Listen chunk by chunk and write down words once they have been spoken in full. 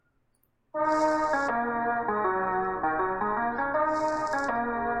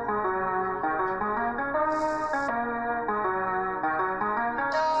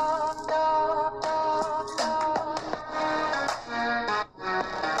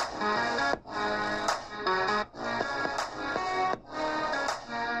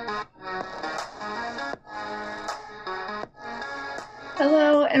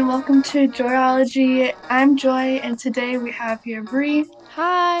Hello and welcome to Joyology. I'm Joy, and today we have here Bree,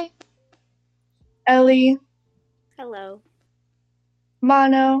 Hi. Ellie, Hello.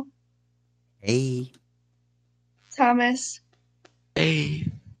 Mono, Hey. Thomas, Hey.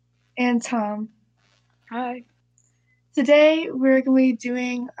 and Tom. Hi. Today we're going to be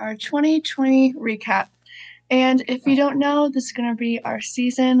doing our 2020 recap. And if you don't know, this is going to be our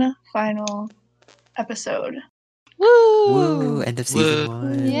season final episode. Woo! End of season Woo.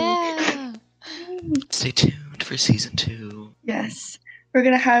 1. Yeah. Stay tuned for season 2. Yes, we're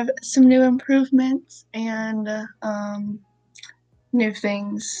going to have some new improvements and new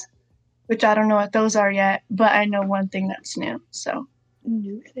things, which I don't know what those are yet, but I know one thing that's new. So,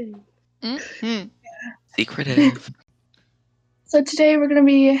 New thing. Mm-hmm. Secretive. so today we're going to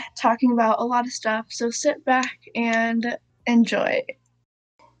be talking about a lot of stuff. So sit back and enjoy.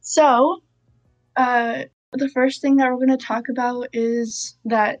 So, the first thing that we're going to talk about is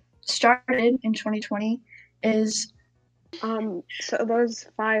that started in 2020 is So those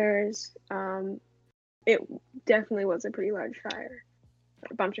fires, it definitely was a pretty large fire.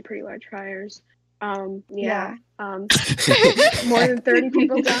 A bunch of pretty large fires. Yeah. More than 30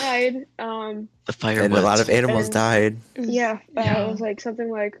 people died. The fire And was a lot of animals and- died. Yeah, Yeah. it was like something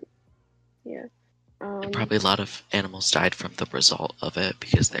like, yeah. probably a lot of animals died from the result of it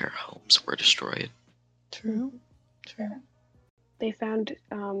because their homes were destroyed. True. They found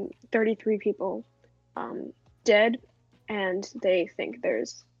 33 people dead, and they think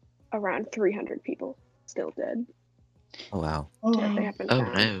there's around 300 people still dead. Oh, wow. That they haven't Oh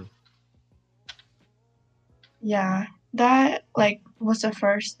found. no. Yeah, that was the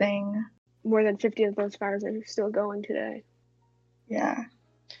first thing. More than 50 of those fires are still going today. Yeah.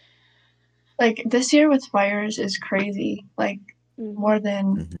 This year with fires is crazy. More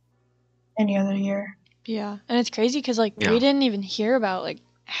than Mhm. any other year. Yeah. And it's crazy because, Yeah. we didn't even hear about,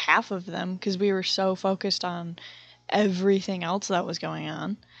 half of them because we were so focused on everything else that was going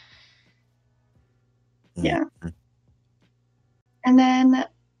on. Yeah. Mhm. And then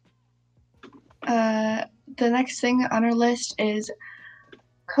the next thing on our list is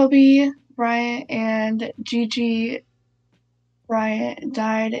Kobe Bryant and Gigi Bryant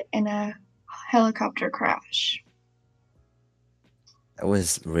died in a helicopter crash. That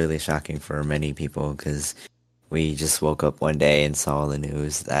was really shocking for many people because we just woke up one day and saw the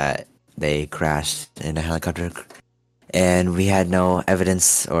news that they crashed in a helicopter. And we had no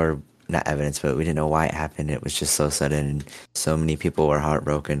evidence, or not evidence, but we didn't know why it happened. It was just so sudden. And so many people were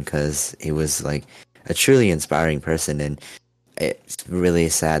heartbroken because he was like a truly inspiring person. And it's really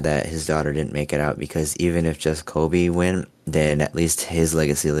sad that his daughter didn't make it out because even if just Kobe went, then at least his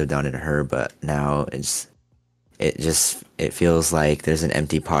legacy lived on in her. But now it feels like there's an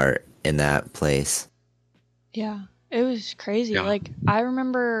empty part in that place. Yeah. It was crazy. Yeah. I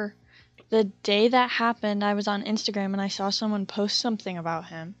remember the day that happened, I was on Instagram and I saw someone post something about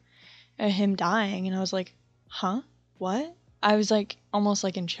him dying, and I was like, huh? What? I was almost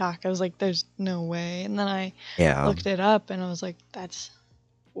in shock. I was like, there's no way. And then I Yeah. looked it up and I was like, that's,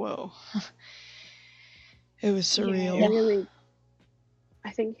 whoa. It was surreal. Yeah, it really,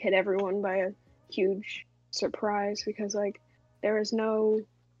 I think, hit everyone by a huge surprise because there was no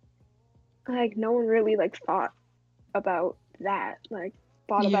one really thought about that,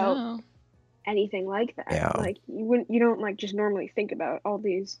 thought about Yeah. anything like that. Yeah. You don't just normally think about all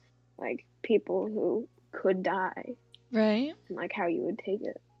these people who could die Right? and how you would take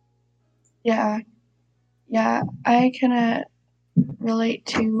it. Yeah. Yeah, I kind of relate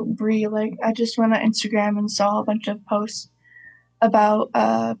to Brie. I just went on Instagram and saw a bunch of posts about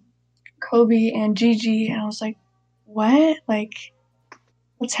Kobe and Gigi, and I was like, what?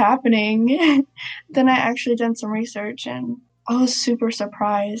 What's happening? Then I actually done some research, and I was super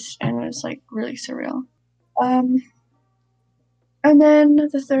surprised, and it was really surreal. And then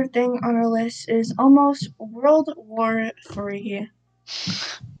the third thing on our list is almost World War III.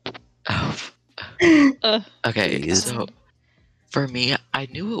 Oh. Uh, Okay, Please. so for me, I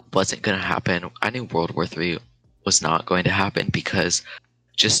knew it wasn't going to happen. I knew World War III was not going to happen because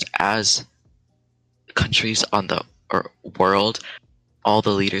just as countries on the world, all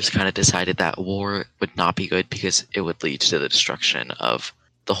the leaders kind of decided that war would not be good because it would lead to the destruction of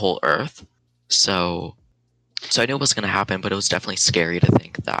the whole earth. So I knew it was going to happen, but it was definitely scary to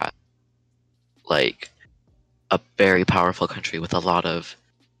think that like a very powerful country with a lot of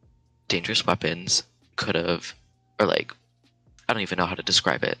dangerous weapons could have, or like, I don't even know how to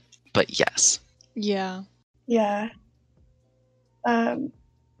describe it, but yes. Yeah. Yeah.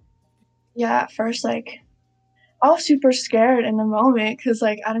 Yeah, at first, like, I was super scared in the moment because,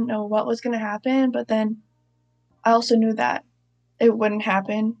 like, I didn't know what was going to happen, but then I also knew that it wouldn't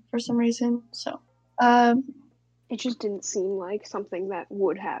happen for some reason. So, It just didn't seem like something that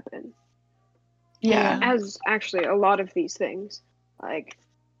would happen. yeah. As actually a lot of these things, like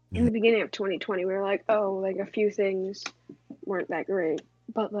in the beginning of 2020, we were like, oh, like a few things weren't that great,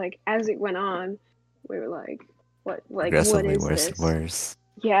 but like as it went on, we were like, what Progressively is worse this? and worse.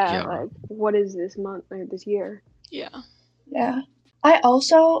 Yeah, Yeah. like what is this month or this year? Yeah. Yeah. I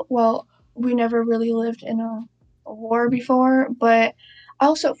also, well, we never really lived in a war before, but I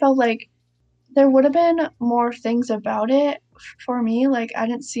also felt like there would have been more things about it for me. Like, I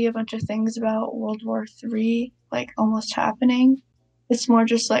didn't see a bunch of things about World War III, like, almost happening. It's more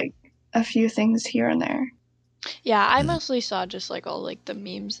just, like, a few things here and there. Yeah, I mostly saw just like all like the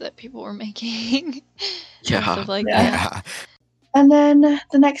memes that people were making. and Yeah. stuff like Yeah. that. And then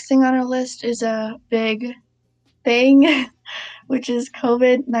the next thing on our list is a big thing, which is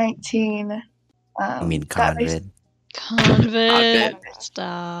COVID-19. You mean that makes- COVID? COVID.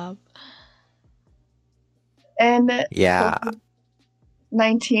 Stop. And Yeah.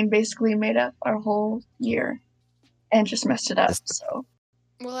 COVID-19 basically made up our whole year and just messed it up. Just- So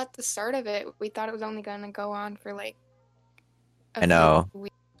Well, at the start of it, we thought it was only going to go on for like I know. few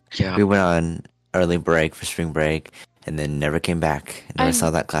weeks. Yeah. We went on early break for spring break and then never came back. Never I'm- saw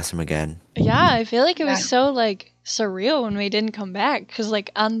that classroom again. Yeah, I feel like it was Yeah. so like surreal when we didn't come back because like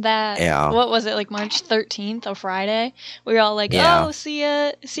on that Yeah. what was it, like March 13th, a Friday, we were all like, Yeah. oh, see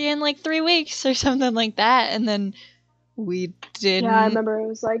ya in like 3 weeks or something like that, and then we didn't. Yeah, I remember it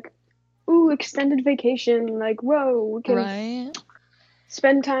was like, ooh, extended vacation, like whoa, we can Right.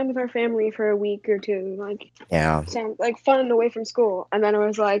 spend time with our family for a week or two, like Yeah. sound like fun and away from school. And then it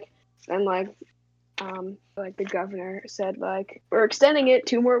was like, and like the governor said like we're extending it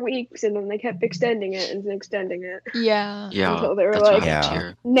 2 more weeks, and then they kept extending it and extending it Yeah. Yeah. until they were That's what like happened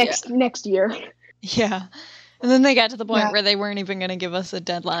Yeah. here. next year. Yeah. And then they got to the point Yeah. where they weren't even gonna give us a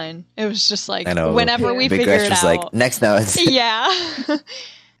deadline. It was just like I know. whenever Yeah. we Big figure Rush it was out. like, next notes. Yeah.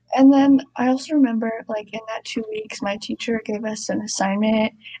 And then I also remember, like, in that 2 weeks, my teacher gave us an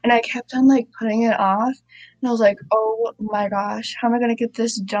assignment, and I kept on, like, putting it off. And I was like, oh my gosh, how am I going to get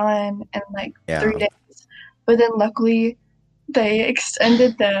this done in, like, Yeah. 3 days? But then luckily, they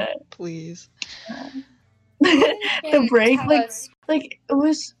extended the Please. the break. Tell Like, us. like it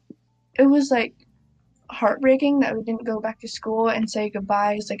was, like, heartbreaking that we didn't go back to school and say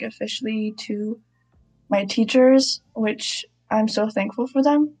goodbyes, like, officially to my teachers, which I'm so thankful for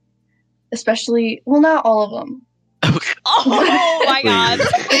them. Especially, well, not all of them, Oh my god.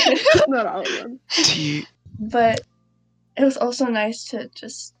 Not all of them. T- but it was also nice to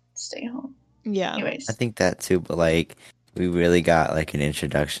just stay home. Yeah. Anyways, I think that too, but like we really got like an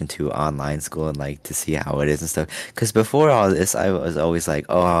introduction to online school and like to see how it is and stuff. Because before all this, I was always like,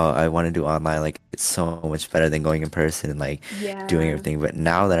 oh, I want to do online. Like it's so much better than going in person and like Yeah. doing everything. But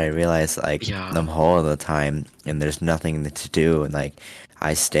now that I realize like Yeah. I'm home all the time and there's nothing to do and like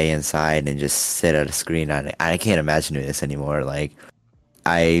I stay inside and just sit at a screen, I can't imagine doing this anymore. Like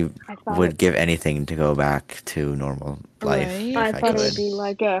I I thought would give anything to go back to normal life. Right. if I thought it would could. be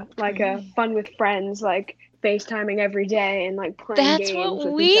like a fun with friends, like FaceTiming every day and like playing That's games what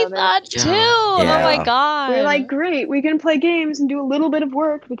with we each other. thought Yeah. too. Oh my Yeah. god. We're like, great, we can play games and do a little bit of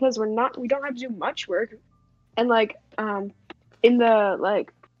work because we don't have to do much work. And like in the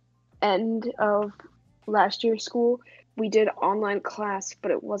like end of last year's school, we did online class,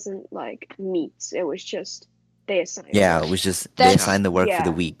 but it wasn't like meets. It was just they assigned. Yeah, work. it was just they That's- assigned the work for the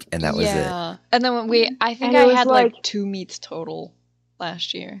yeah. week and that was it. yeah. And then when I think And it I was had like like- 2 meets total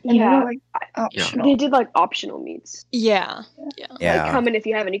last year. and they Yeah, were like optional. they did like optional meets. Yeah. Yeah. Like come in if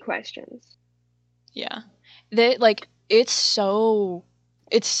you have any questions. Yeah. They like it's so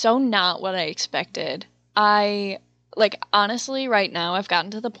not what I expected. I like honestly right now I've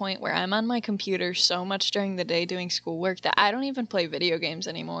gotten to the point where I'm on my computer so much during the day doing schoolwork that I don't even play video games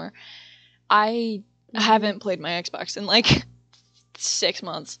anymore. I haven't played my Xbox in like 6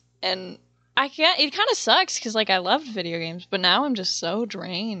 months and I can't, it kind of sucks cuz like I loved video games, but now I'm just so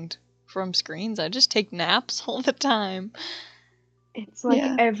drained from screens. I just take naps all the time. It's like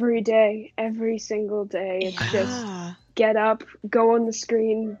Yeah. every day, every single day. It's just Yeah. get up, go on the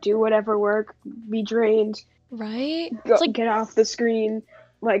screen, do whatever work, be drained, Right? go, It's like get off the screen,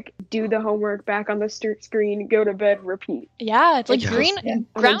 like do the homework back on the screen, go to bed, repeat. yeah, it's like Yeah. green Yeah. An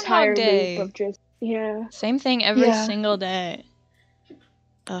Groundhog entire Day. loop of just Yeah. Same thing every Yeah. single day.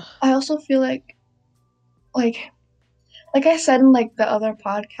 Ugh. I also feel like I said in like the other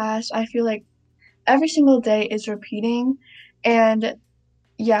podcast, I feel like every single day is repeating. And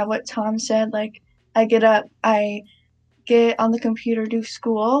yeah, what Tom said, like I get up, I get on the computer, do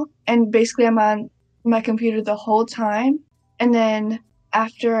school, and basically I'm on my computer the whole time. And then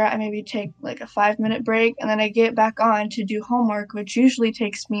after I maybe take like a 5-minute break, and then I get back on to do homework, which usually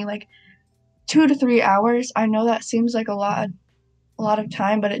takes me like 2 to 3 hours. I know that seems like a lot of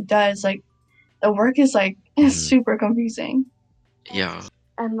time, but it does. Like the work is like Mhm. super confusing. Yeah.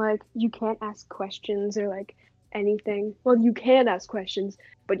 And like you can't ask questions or like anything. Well, you can ask questions,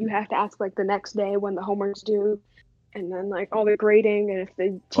 but you have to ask like the next day when the homework's due, and then like all the grading. And if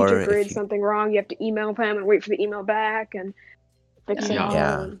the teacher Or if grades you- something wrong, you have to email them and wait for the email back and fix it Yeah. all.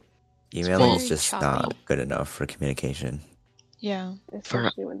 Yeah. And Email Well- is just choppy. not good enough for communication. Yeah.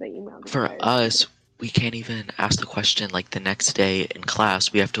 especially when they email the For entire us, we can't even ask the question like the next day in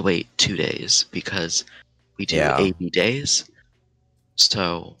class. We have to wait 2 days because we do Yeah. AB days.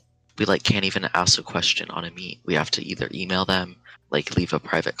 So we like can't even ask a question on a meet. We have to either email them, like leave a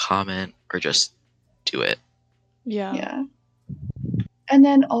private comment, or just do it. Yeah. Yeah. And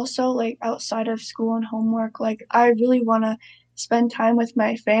then also like outside of school and homework, like I really want to spend time with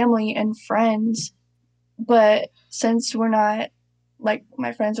my family and friends, but since we're not like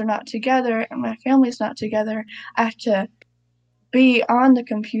my friends are not together and my family's not together, I have to be on the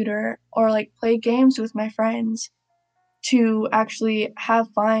computer or like play games with my friends to actually have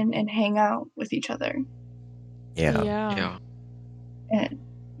fun and hang out with each other. Yeah. Yeah. And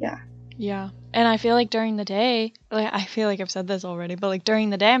Yeah. And I feel like during the day, like I feel like I've said this already, but like during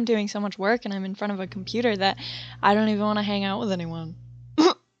the day I'm doing so much work and I'm in front of a computer that I don't even want to hang out with anyone.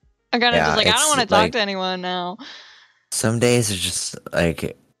 I kind of Yeah, just like I it's don't want to talk like- to anyone now. Some days are just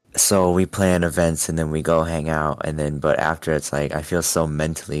like, so we plan events and then we go hang out, and then but after it's like I feel so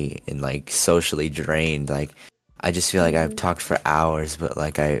mentally and like socially drained. Like I just feel like I've Mhm. talked for hours, but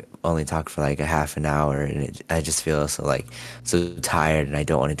like I only talked for like a half an hour, and I just feel so tired, and I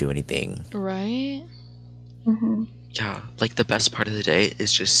don't want to do anything. Right? mhm. Yeah. Like the best part of the day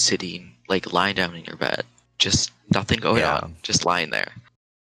is just sitting, like lying down in your bed. Just nothing going Yeah. on. Just lying there.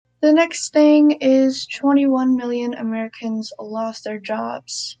 The next thing is 21 million Americans lost their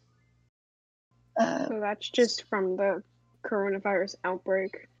jobs. So that's just from the coronavirus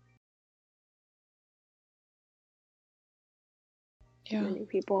outbreak. Yeah. Many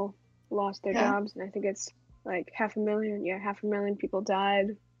people lost their Yeah. jobs, and I think it's like 500,000. Yeah, 500,000 people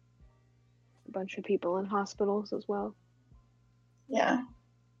died. A bunch of people in hospitals as well. Yeah.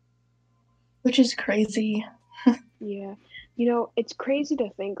 Which is crazy. Yeah. You know, it's crazy to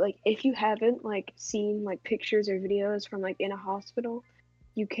think like if you haven't like seen like pictures or videos from like in a hospital,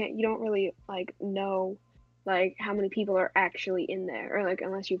 you don't really like know like how many people are actually in there, or like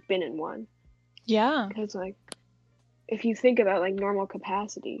unless you've been in one. Yeah. Because like if you think about like normal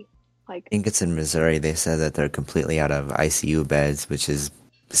capacity, like I think it's in Missouri. They said that they're completely out of ICU beds, which is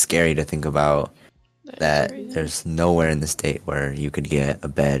scary to think about. That crazy. there's nowhere in the state where you could get a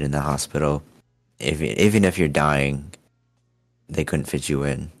bed in the hospital. Even if you're dying, they couldn't fit you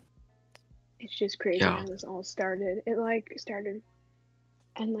in. it's just crazy Yeah. how this all started. It like started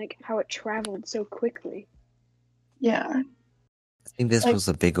and like how it traveled so quickly. Yeah. I think this Like- was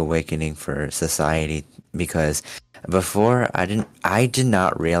a big awakening for society because before I did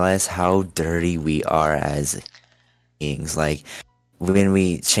not realize how dirty we are as beings. Like when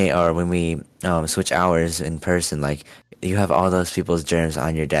we change or when we switch hours in person, like you have all those people's germs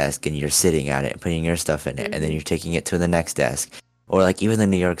on your desk and you're sitting at it, putting your stuff in it, and then Mhm. you're taking it to the next desk. Or like even the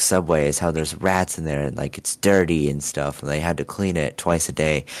New York subway is how there's rats in there and like it's dirty and stuff, and they had to clean it twice a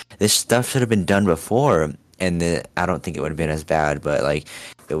day. This stuff should have been done before, and I don't think it would have been as bad. But like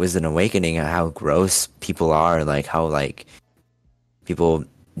it was an awakening of how gross people are, like how like people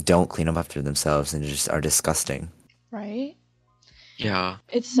don't clean up after themselves and just are disgusting. Right? Yeah.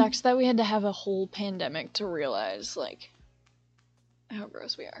 It sucks that we had to have a whole pandemic to realize like how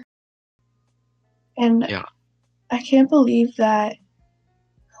gross we are. And Yeah. I can't believe that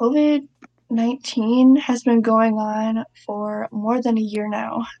COVID-19 has been going on for more than a year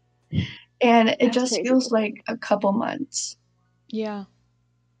now. And it That's just crazy feels to like a couple months. Yeah.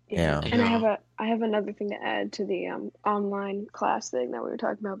 Yeah. And Yeah. I have another thing to add to the online class thing that we were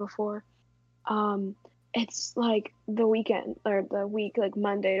talking about before. It's like the weekend or the week, like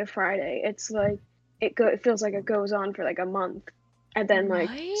Monday to Friday. It's like it feels like it goes on for like a month, and then like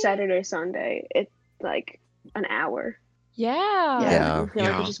Right? Saturday, Sunday, it's like an hour. Yeah. Yeah. And you feel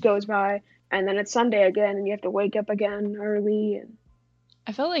like Yeah. it just goes by, and then it's Sunday again, and you have to wake up again early, and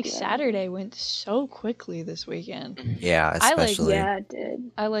I felt like Yeah. Saturday went so quickly this weekend. Yeah, I, like- especially. Yeah, it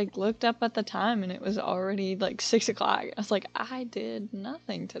did. I like looked up at the time and it was already like 6 o'clock. I was like, I did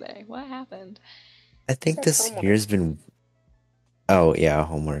nothing today. What happened? I think Except this homework. year's been. Oh yeah,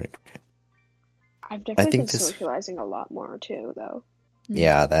 homework. I've definitely think been this- socializing a lot more too, though.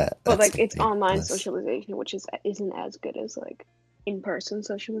 Yeah, that. But that's like it's something online else. socialization, which isn't as good as like in-person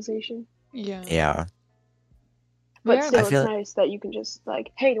socialization. Yeah. Yeah, But are- still, I it's feel- nice that you can just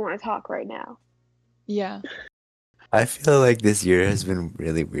like, hey, do you want to talk right now? Yeah. I feel like this year has been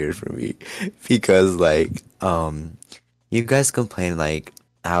really weird for me because like you guys complain like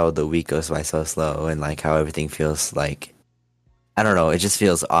how the week goes by so slow and like how everything feels like I don't know, it just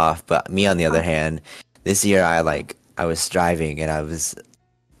feels off. But me on the other hand, this year I was driving and I was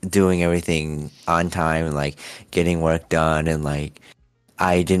doing everything on time and like getting work done and like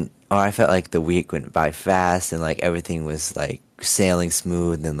I felt like the week went by fast and like everything was like sailing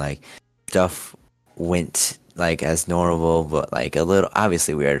smooth and like stuff went like as normal but like a little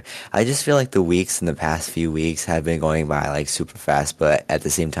obviously weird. I just feel like the weeks in the past few weeks have been going by like super fast, but at the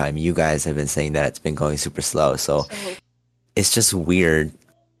same time you guys have been saying that it's been going super slow. So So it's just weird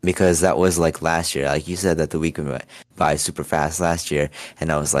because that was like last year. Like you said that the week went by super fast last year,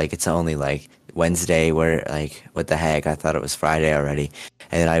 and I was like, it's only like Wednesday. Where like, what the heck? I thought it was Friday already,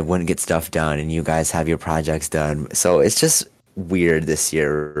 and then I wouldn't get stuff done, and you guys have your projects done. So it's just weird this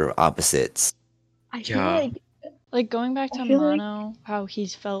year. Opposites. I feel Yeah. like Like going back I to feel like- Mono, how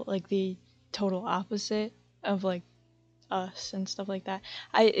he's felt like the total opposite of like us and stuff like that.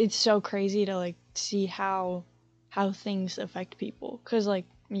 It's so crazy to like see how things affect people. Cause like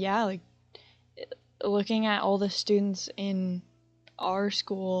yeah, like looking at all the students in our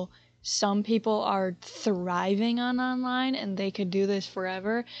school, some people are thriving on online and they could do this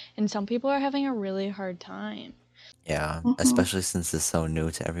forever, and some people are having a really hard time. Yeah, Mhm. especially since it's so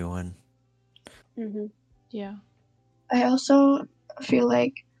new to everyone. mhm. Yeah. I also feel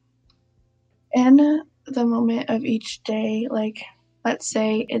like in the moment of each day, like let's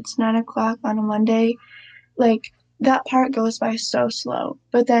say it's 9 o'clock on a Monday, like that part goes by so slow.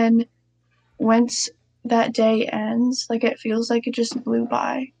 But then once that day ends, like it feels like it just blew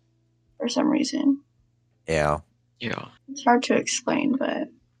by for some reason. Yeah, Yeah. It's hard to explain, but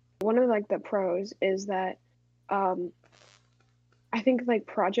One of like the pros is that I think like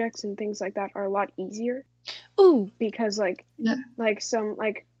projects and things like that are a lot easier Ooh. because like Yeah.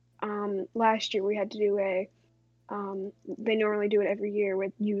 last year we had to do a they normally do it every year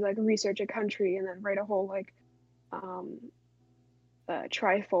with you like research a country and then write a whole like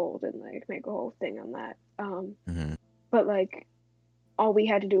trifold and like make a whole thing on that. hmm But like all we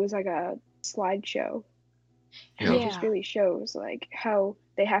had to do was like a slideshow. And it just Yeah. really shows like how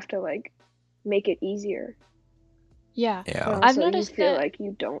they have to like make it easier. Yeah. But yeah, also I've noticed you feel that- like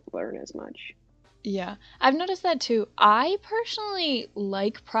you don't learn as much. Yeah, I've noticed that too. I personally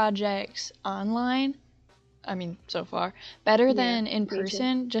like projects online. I mean, so far, better Yeah, than in me too.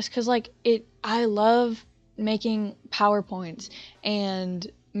 person, just because, like, I love making PowerPoints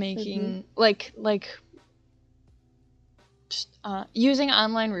and making, like, just, using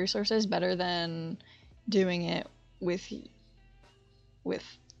online resources better than doing it with,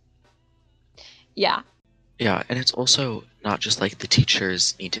 yeah. Yeah, and it's also not just like the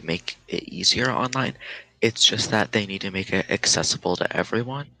teachers need to make it easier online, it's just that they need to make it accessible to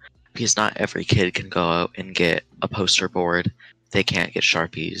everyone because not every kid can go out and get a poster board. They can't get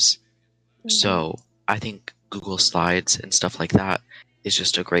Sharpies. Mhm. So I think Google Slides and stuff like that is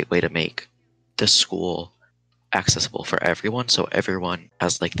just a great way to make the school accessible for everyone so everyone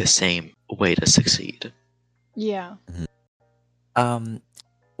has like the same way to succeed. Yeah.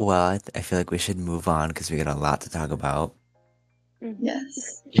 Well, I feel like we should move on because we got a lot to talk about. Mhm.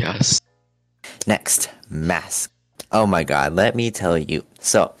 yes. Yes. Next, mask. Oh my god, let me tell you.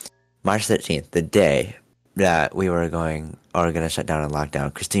 So, March 13th, the day that we were going to shut down and lock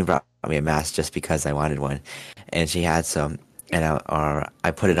down, Christine brought me a mask just because I wanted one. And she had some, and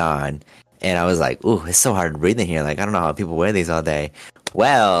I put it on, and I was like, ooh, it's so hard to breathe in here. Like, I don't know how people wear these all day.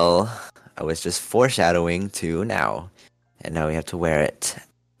 Well, I was just foreshadowing to now. And now we have to wear it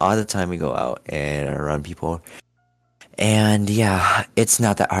all the time we go out and around people. And yeah, it's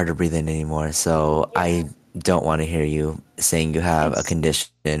not that hard to breathe in anymore. So I don't want to hear you saying you have a It's-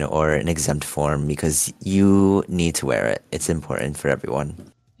 condition or an exempt form because you need to wear it. It's important for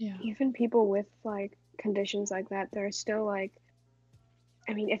everyone. Yeah. Even people with like conditions like that, they're still like,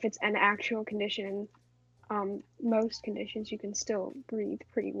 I mean, if it's an actual condition, most conditions you can still breathe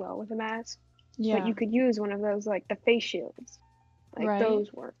pretty well with a mask. Yeah. But you could use one of those like the face shields. Like Right.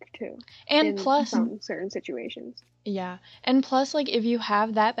 those work too And in plus, some certain situations. yeah. And plus, like, if you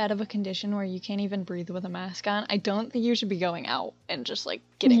have that bad of a condition where you can't even breathe with a mask on, I don't think you should be going out and just, like,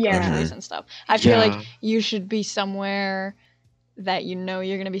 getting Yeah. groceries and stuff. I feel Yeah. like you should be somewhere that you know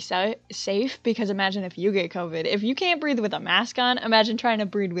you're going to be safe, because imagine if you get COVID. If you can't breathe with a mask on, imagine trying to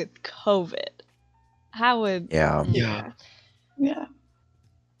breathe with COVID. How would... Yeah. Yeah. Yeah.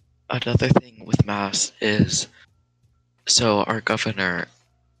 Another thing with masks is, so our governor,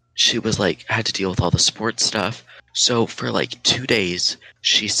 she was like, had to deal with all the sports stuff. So for like 2 days,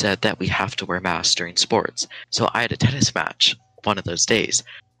 she said that we have to wear masks during sports. So I had a tennis match one of those days.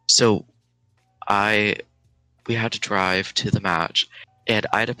 So we had to drive to the match, and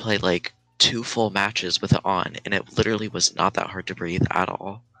I had to play like 2 full matches with it on, and it literally was not that hard to breathe at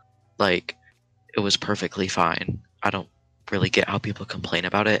all. Like, it was perfectly fine. I don't really get how people complain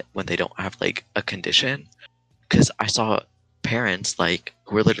about it when they don't have like a condition, because I saw parents like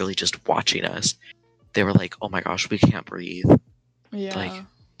who were literally just watching us. They were like, "Oh my gosh, we can't breathe. Yeah. Like,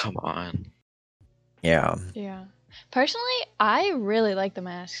 come on." Yeah. Yeah. Personally, I really like the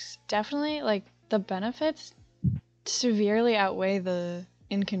masks. Definitely, like, the benefits severely outweigh the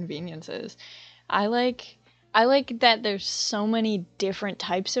inconveniences. I like that there's so many different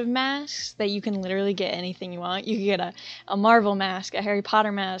types of masks that you can literally get anything you want. You can get a Marvel mask, a Harry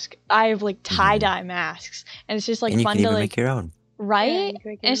Potter mask. I have like tie-dye masks, and it's just like and you fun can to even like make your own. right? Yeah, you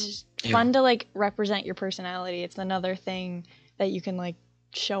can make your It's own. just Yeah. fun to like represent your personality. It's another thing that you can like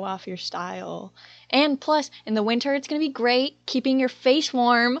show off your style. And plus, in the winter, it's gonna be great keeping your face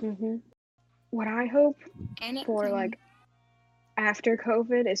warm. Hmm. What I hope And it for can- like after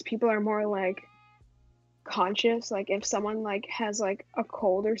COVID is people are more like conscious. Like if someone like has like a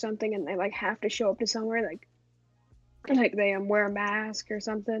cold or something and they like have to show up to somewhere, like they wear a mask or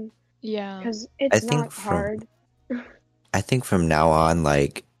something, Yeah. because it's think not from- hard. I think from now on,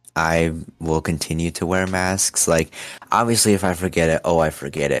 like, I will continue to wear masks. Like, obviously, if I forget it, I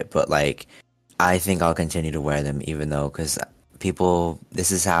forget it. But, like, I think I'll continue to wear them, even though, because people, this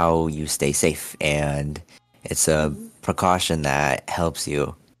is how you stay safe. And it's a precaution that helps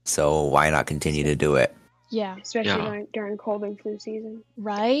you. So, why not continue to do it? Yeah. Especially Yeah. during cold and flu season.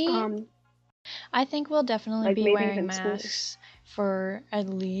 Right? I think we'll definitely like be maybe wearing even school. masks for at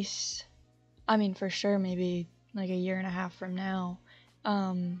least, I mean, for sure, maybe like a year and a half from now.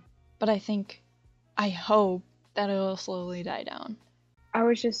 But I hope that it'll slowly die down. I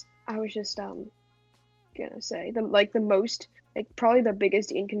was just gonna say the most, like, probably the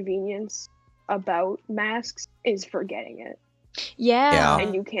biggest inconvenience about masks is forgetting it, Yeah.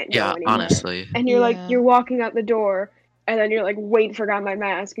 and you can't go Yeah, anywhere. honestly. And you're like, Yeah. you're walking out the door, and then you're like, wait, forgot my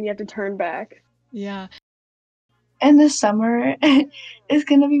mask, and you have to turn back. Yeah. And this summer is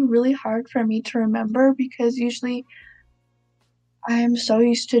going to be really hard for me to remember, because usually I'm so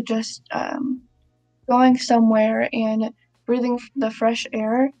used to just going somewhere and breathing the fresh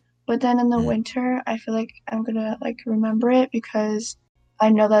air. But then in the Mm. winter, I feel like I'm going to like remember it, because I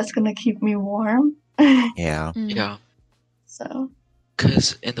know that's going to keep me warm. Yeah. Mm. Yeah. So,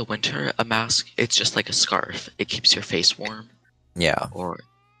 Because in the winter, a mask, it's just like a scarf. It keeps your face warm, Yeah. or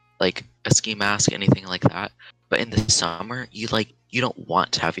like a ski mask, anything like that. But in the summer, you don't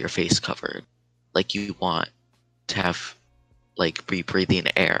want to have your face covered. Like, you want to have like be breathing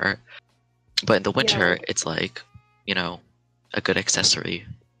air. But in the winter, Yeah. it's like, a good accessory.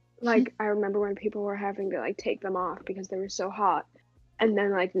 Like, I remember when people were having to like take them off because they were so hot, and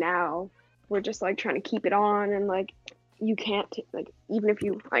then like now we're just like trying to keep it on, and like you can't like, even if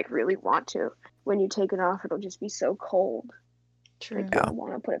you like really want to, when you take it off, it'll just be so cold. True. Like, you don't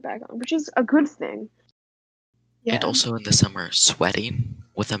want to put it back on, which is a good thing. yeah. And also in the summer, sweating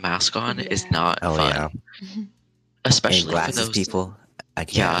with a mask on is Yeah. not Oh, fun. yeah. Mhm. Especially And for glasses, those people. I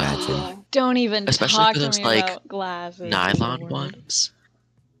can't Yeah. imagine. Don't even Especially talk for to those, me like, about glasses. That's nylon the word. ones.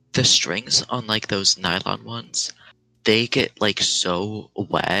 The strings on like those nylon ones, they get like so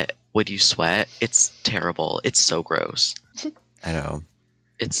wet when you sweat. It's terrible. It's so gross. I know.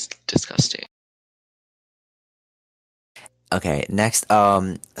 It's disgusting. Okay, next,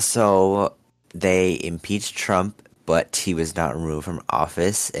 so they impeached Trump, but he was not removed from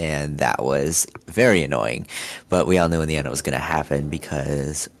office, and that was very annoying. But we all knew in the end it was going to happen,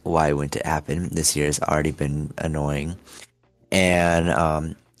 because why wouldn't it happen? This year has already been annoying.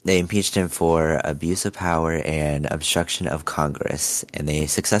 And they impeached him for abuse of power and obstruction of Congress, and they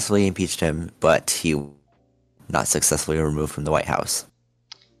successfully impeached him, but he not successfully removed from the White House.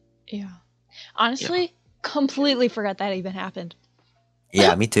 Yeah. Honestly, completely forgot that even happened.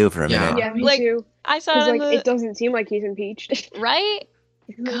 Yeah, me too for a Yeah. minute. Yeah, me Like, too. I saw Because it in like the... it doesn't seem like he's impeached. Right?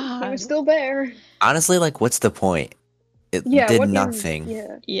 He God. was still there. Honestly, like, what's the point? It Yeah, did what game? nothing.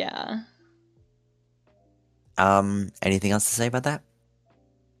 Yeah. Yeah. Anything else to say about that?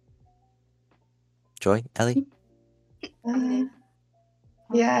 Joy, Ellie? Uh,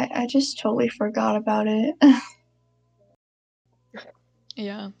 yeah, I just totally forgot about it.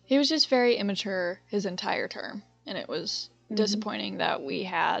 Yeah. He was just very immature his entire term, and it was disappointing that we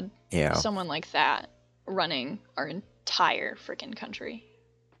had Yeah. someone like that running our entire freaking country.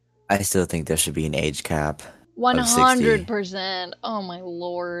 I still think there should be an age cap. of 60. 100%. Oh my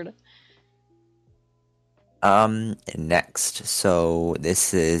lord. Next. So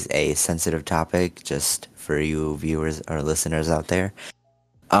this is a sensitive topic just for you viewers or listeners out there.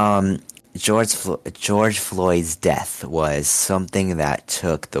 George Floyd's death was something that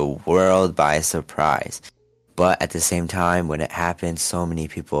took the world by surprise. But at the same time, when it happened, so many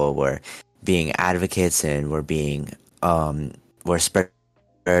people were being advocates and were spread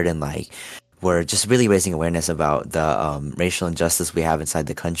and like we're just really raising awareness about the racial injustice we have inside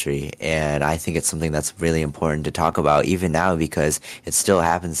the country. And I think it's something that's really important to talk about even now because it still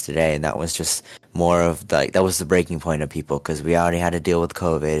happens today. And that was just more of that was the breaking point of people because we already had to deal with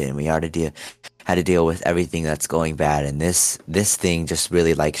COVID and we already had to deal with everything that's going bad. And this thing just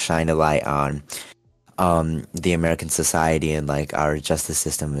really like shined a light on the American society and like our justice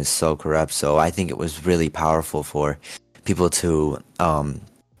system is so corrupt. So I think it was really powerful for people to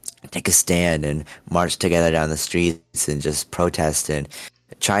take a stand and march together down the streets and just protest and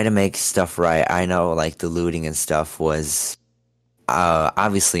try to make stuff right. I know like the looting and stuff was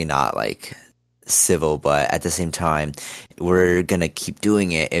obviously not like civil, but at the same time we're gonna keep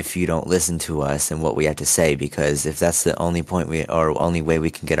doing it if you don't listen to us and what we have to say, because if that's the only point only way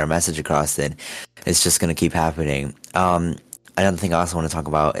we can get our message across, then it's just gonna keep happening. Another thing I also want to talk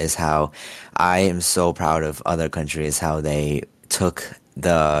about is how I am so proud of other countries, how they took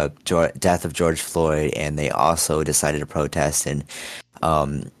the death of George Floyd and they also decided to protest and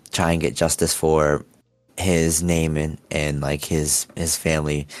try and get justice for his name and like his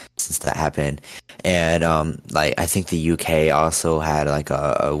family since that happened. And like I think the UK also had like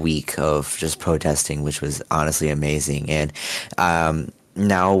a week of just protesting, which was honestly amazing. And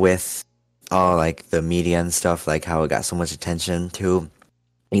now with all like the media and stuff, like how it got so much attention too,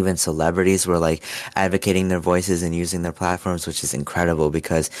 even celebrities were like advocating their voices and using their platforms, which is incredible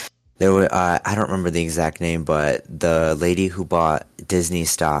because there were I don't remember the exact name, but the lady who bought Disney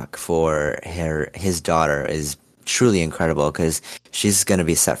stock for his daughter is truly incredible because she's going to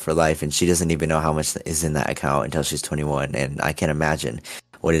be set for life and she doesn't even know how much is in that account until she's 21. And I can't imagine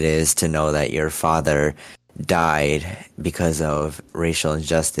what it is to know that your father died because of racial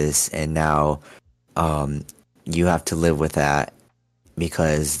injustice and now you have to live with that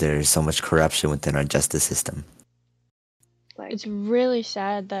because there's so much corruption within our justice system. Like, It's really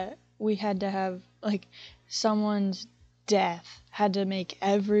sad that we had to have like someone's death had to make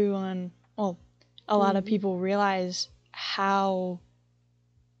everyone, well, a lot of people realize how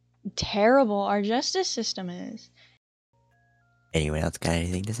terrible our justice system is. Anyone else got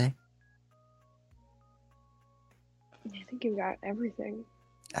anything to say? I think you got everything.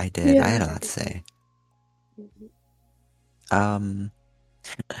 I did. Yeah. I had a lot to say. Mhm.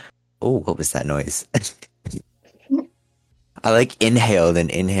 Oh, what was that noise? I like inhaled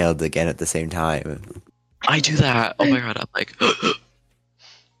and inhaled again at the same time. I do that. Oh my god, I'm like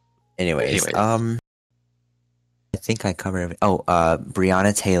Anyways, Anyways. I think I covered everything. Oh,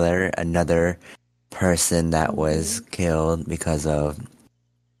 Breonna Taylor, another person that was killed because of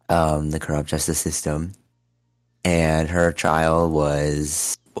the corrupt justice system. And her trial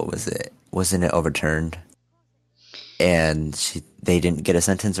was, what was it? Wasn't it overturned? And they didn't get a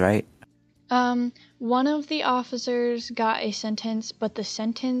sentence, right? One of the officers got a sentence, but the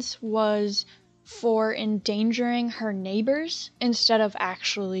sentence was for endangering her neighbors instead of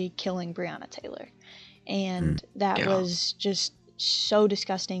actually killing Breonna Taylor. And that Yeah. was just so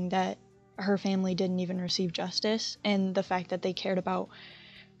disgusting that her family didn't even receive justice. And the fact that they cared about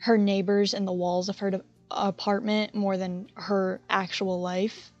her neighbors and the walls of her apartment more than her actual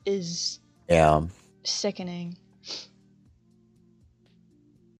life is Yeah. sickening.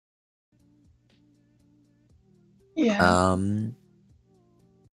 Yeah. Who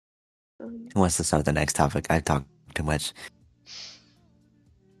wants to start the next topic? I've talked too much.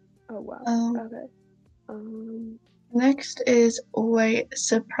 Oh wow. Um, Okay. Next is white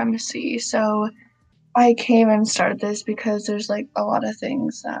supremacy. So I came and started this because there's like a lot of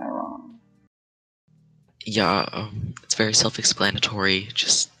things that are wrong. Yeah, it's very self-explanatory.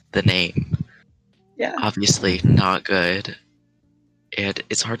 Just the name, Yeah. obviously not good, and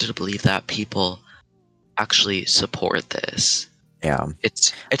it's hard to believe that people actually support this. Yeah.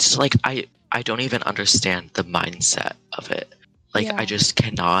 It's like I don't even understand the mindset of it. Like, Yeah. I just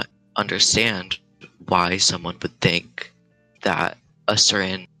cannot understand why someone would think that a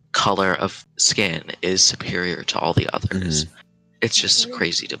certain color of skin is superior to all the others. It's just Agree.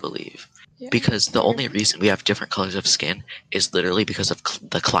 crazy to believe. Yeah. Because the Agree. only reason we have different colors of skin is literally because of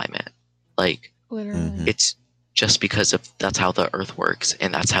the climate. Like, Literally. Mhm. it's just because of that's how the earth works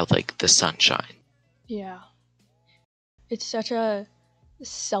and that's how like the sun shines. Yeah. It's such a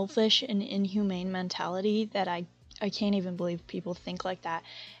selfish and inhumane mentality that I can't even believe people think like that.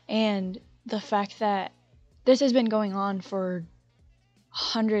 And the fact that this has been going on for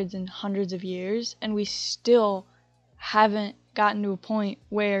hundreds and hundreds of years and we still haven't gotten to a point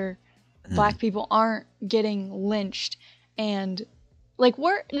where black people aren't getting lynched, and like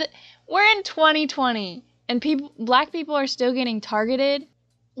we're in 2020 and black people are still getting targeted.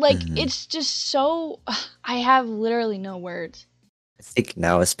 Like it's just so I have literally no words. I think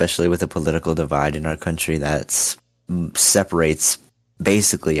now, especially with the political divide in our country that separates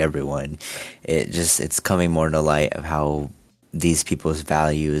basically everyone, it's coming more to light of how these people's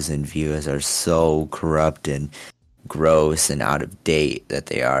values and views are so corrupt and gross and out of date that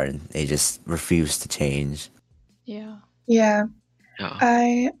they are, and they just refuse to change. Yeah. Yeah. Yeah.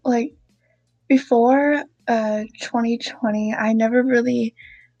 I like before 2020, I never really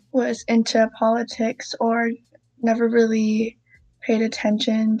was into politics or never really paid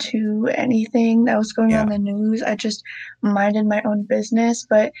attention to anything that was going on in the news. I just minded my own business.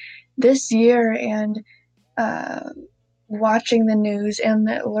 But this year and watching the news and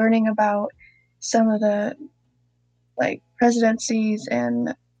learning about some of the like presidencies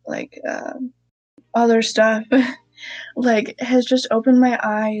and like other stuff like has just opened my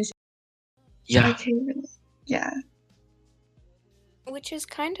eyes. Yeah. I can't even, yeah. Which is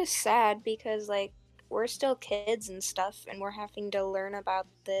kind of sad because, like, we're still kids and stuff, and we're having to learn about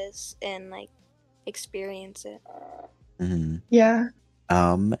this and, like, experience it. Yeah.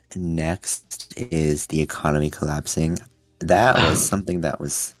 Next is the economy collapsing. That was something that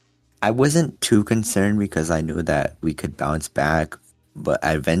I wasn't too concerned because I knew that we could bounce back, but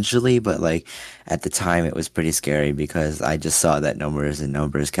eventually, like at the time it was pretty scary because I just saw that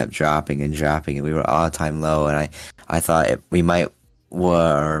numbers kept dropping and dropping and we were all time low, and I thought we might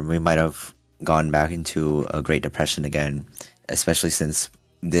have gone back into a Great Depression again, especially since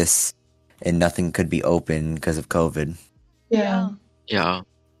this and nothing could be open because of COVID. Yeah. Yeah.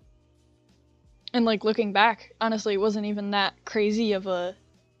 And like looking back, honestly, it wasn't even that crazy of a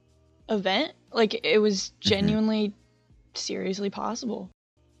event. Like it was genuinely seriously possible.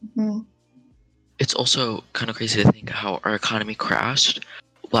 Mhm. It's also kind of crazy to think how our economy crashed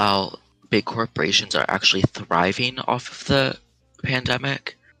while big corporations are actually thriving off of the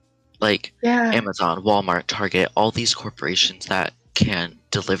pandemic. Like Yeah. Amazon, Walmart, Target, all these corporations that can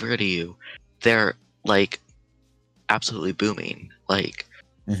deliver to you, they're like absolutely booming. Like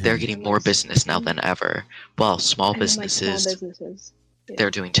they're getting more business now than ever, while small And, like, small businesses, yeah.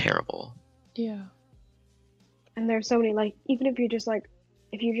 they're doing terrible. Yeah. And there's so many, like, even if you just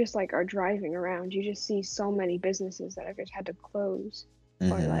are driving around, you just see so many businesses that have just had to close or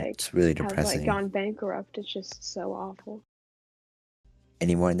like It's really have depressing. like gone bankrupt. It's just so awful.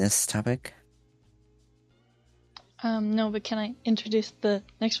 Any more in this topic? No, but can I introduce the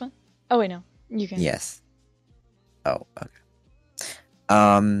next one? Oh wait, no. You can. Yes. Oh, okay.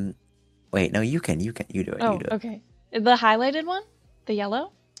 Wait, no, you can. You do it. Oh, you do it. okay. The highlighted one? The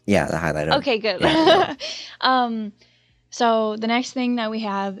yellow? Yeah, the highlighter. Okay, good. Yeah. So the next thing that we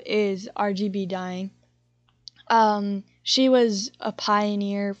have is RGB dying. She was a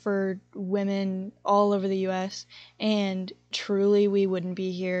pioneer for women all over the US, and truly we wouldn't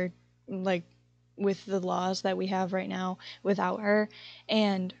be here like with the laws that we have right now without her.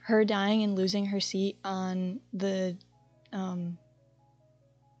 And her dying and losing her seat on the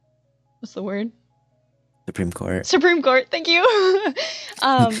what's the word? Supreme Court. Supreme Court, thank you.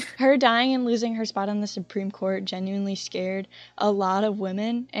 Her dying and losing her spot on the Supreme Court genuinely scared a lot of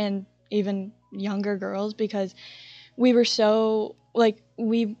women and even younger girls because we were so, like,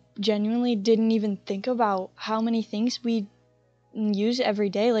 we genuinely didn't even think about how many things we use every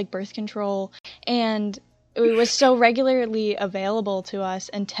day, like birth control, and it was so regularly available to us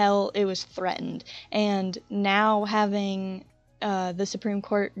until it was threatened. And now having the Supreme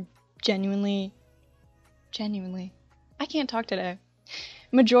Court genuinely, I can't talk today,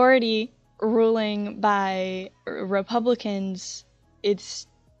 majority ruling by Republicans, it's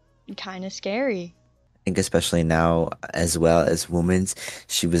kind of scary. I think especially now, as well as women's,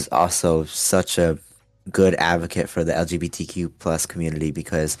 she was also such a good advocate for the LGBTQ plus community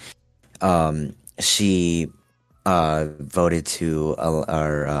because she voted to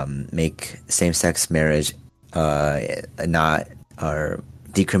make same-sex marriage not or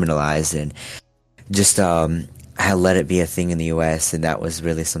decriminalized, and just had let it be a thing in the U.S. And that was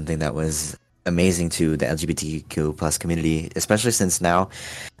really something that was amazing to the LGBTQ plus community, especially since now,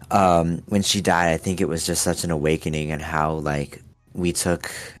 when she died, I think it was just such an awakening, and how like we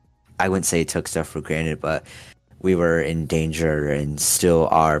took, I wouldn't say took stuff for granted, but we were in danger and still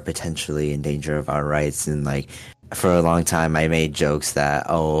are potentially in danger of our rights. And like for a long time, I made jokes that,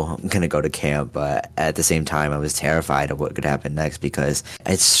 oh, I'm gonna go to camp, but at the same time, I was terrified of what could happen next, because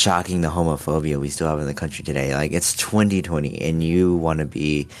it's shocking the homophobia we still have in the country today. Like, it's 2020, and you want to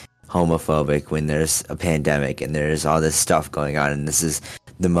be homophobic when there's a pandemic and there's all this stuff going on, and this is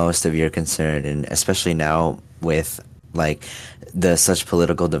the most of your concern. And especially now with like the such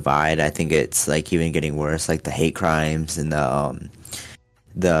political divide, I think it's like even getting worse. Like the hate crimes and the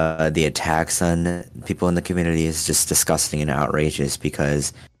attacks on people in the community is just disgusting and outrageous,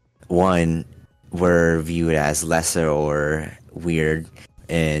 because one, we're viewed as lesser or weird,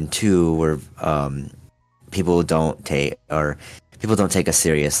 and two, we're people don't take us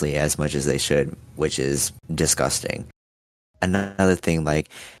seriously as much as they should, which is disgusting. Another thing, like,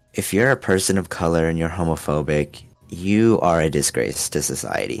 if you're a person of color and you're homophobic, you are a disgrace to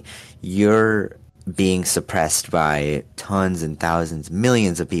society. You're being suppressed by tons and thousands,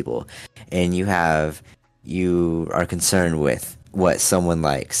 millions of people, and you are concerned with what someone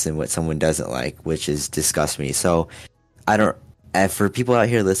likes and what someone doesn't like, which is disgusts me. So for people out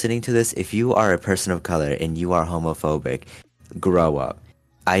here listening to this, if you are a person of color and you are homophobic, grow up.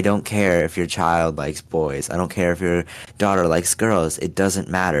 I don't care if your child likes boys. I don't care if your daughter likes girls. It doesn't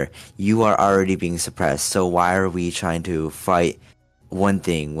matter. You are already being suppressed. So why are we trying to fight one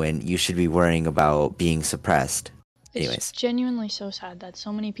thing when you should be worrying about being suppressed? Anyways. It's genuinely so sad that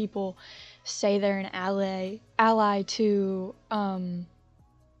so many people say they're an ally to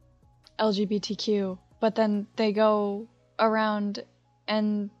LGBTQ, but then they go around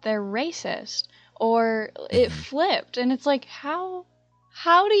and they're racist, or it flipped, and it's like, how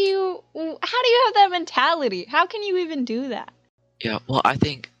do you have that mentality? How can you even do that? Yeah, well, I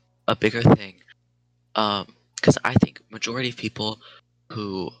think a bigger thing, because I think majority of people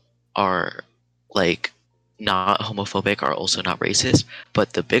who are like not homophobic are also not racist,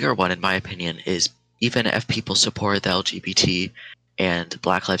 but the bigger one, in my opinion, is even if people support the LGBT and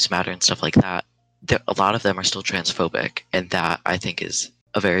Black Lives Matter and stuff like that, a lot of them are still transphobic, and that I think is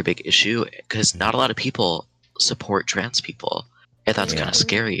a very big issue, because not a lot of people support trans people, and that's kind of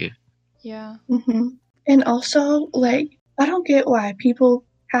scary. Yeah. Mm-hmm. And also, like, I don't get why people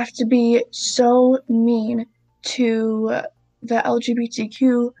have to be so mean to the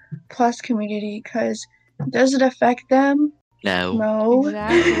LGBTQ plus community, because does it affect them? No.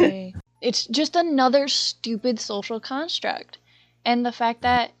 Exactly. It's just another stupid social construct. And the fact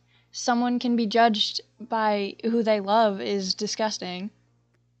that someone can be judged by who they love is disgusting.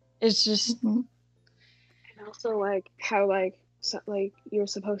 It's just... Mm-hmm. And also, like, how, like, you're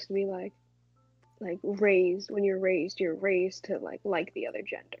supposed to be, like raised, when you're raised to, like the other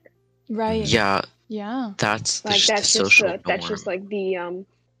gender. Right. Yeah. Yeah. That's Like, just that's the social just that's just, like,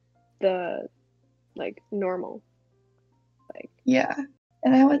 the like, normal. Like, Yeah.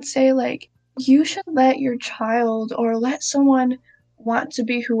 And I would say, like, you should let your child or let someone want to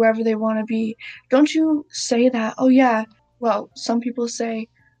be whoever they want to be. Don't you say that, oh yeah, well, some people say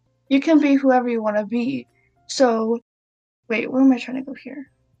you can be whoever you want to be. So, wait, where am I trying to go here?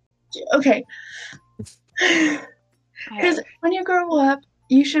 Okay. Because when you grow up,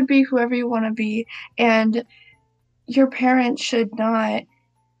 you should be whoever you want to be, and your parents should not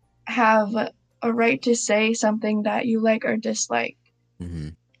have a right to say something that you like or dislike. Mm-hmm.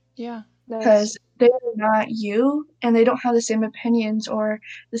 Yeah. Because they are not you, and they don't have the same opinions or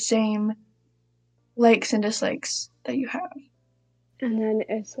the same likes and dislikes that you have. And then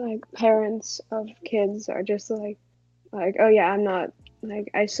it's like parents of kids are just like, oh yeah, I'm not, like,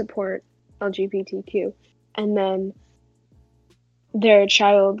 I support LGBTQ, and then their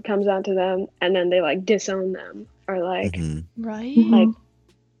child comes out to them, and then they, like, disown them, or like, Right.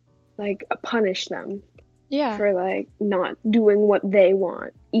 like punish them. Yeah. For, like, not doing what they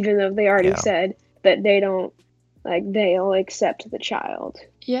want, even though they already said that they don't, like, they'll accept the child.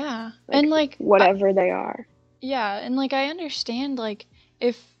 Yeah. Like, and, like, whatever they are. Yeah, and, like, I understand, like,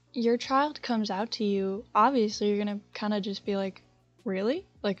 if your child comes out to you, obviously you're gonna kind of just be like, really?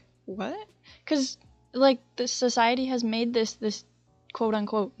 Like, what? Because, like, the society has made this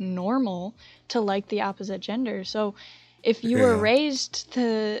quote-unquote normal to like the opposite gender. So if you were raised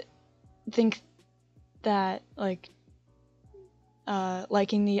to think that, like,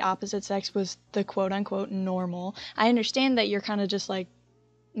 liking the opposite sex was the quote unquote normal. I understand that you're kind of just like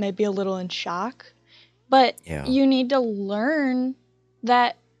maybe a little in shock, but Yeah. you need to learn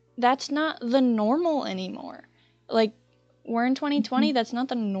that that's not the normal anymore. Like, we're in 2020, that's not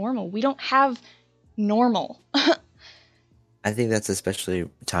the normal. We don't have normal. I think that's especially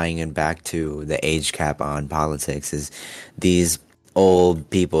tying in back to the age cap on politics is these old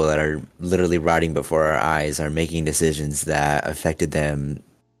people that are literally rotting before our eyes are making decisions that affected them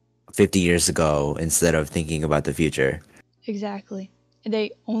 50 years ago instead of thinking about the future. Exactly.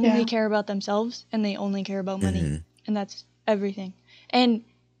 They only Yeah. care about themselves and they only care about money. Mhm. And that's everything. And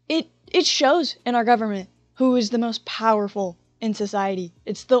it shows in our government who is the most powerful in society.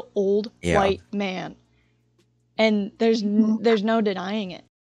 It's the old Yeah. white man. And there's Mhm. there's no denying it.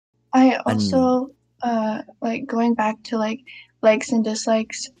 I also like going back to like likes and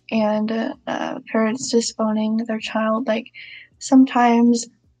dislikes and parents disowning their child. Like sometimes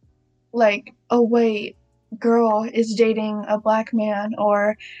like a white girl is dating a black man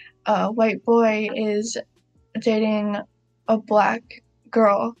or a white boy is dating a black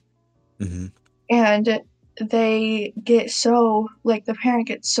girl, Hmm. and they get so like the parent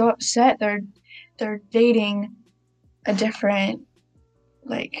gets so upset they're dating a different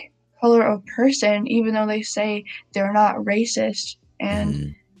like color of person, even though they say they're not racist and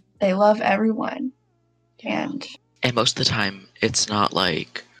Mhm. they love everyone. And And most of the time, it's not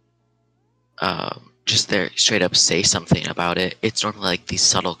like just there straight up say something about it. It's normally like the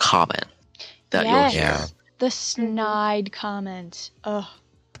subtle comment that you'll Yes. hear, Yeah. The snide comments. Ugh.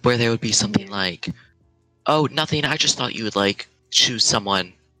 where there would be something like, "Oh, nothing. I just thought you would like choose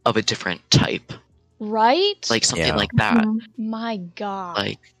someone of a different type," Right? like something Yeah. like that. Mhm. My God.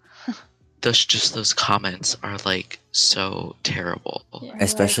 Like those comments are like so terrible. Yeah.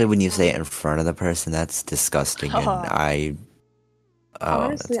 Especially when you say it in front of the person, that's disgusting. And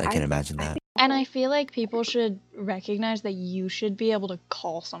Honestly, I can imagine I that. think And I feel like people should recognize that you should be able to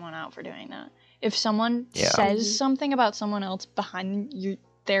call someone out for doing that. If someone Yeah. says something about someone else behind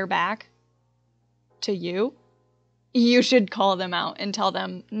their back to you, you should call them out and tell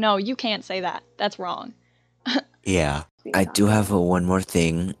them, no, you can't say that. That's wrong. Yeah. being I do done. have one more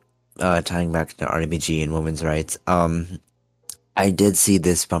thing, tying back to RBG and women's rights. I did see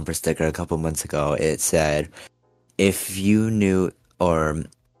this bumper sticker a couple months ago. It said, if you knew, or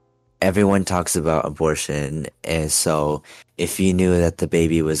everyone talks about abortion, and so if you knew that the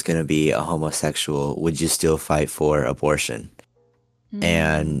baby was going to be a homosexual, would you still fight for abortion? Mm.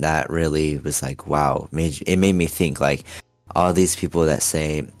 And that really was like, wow, it made me think like all these people that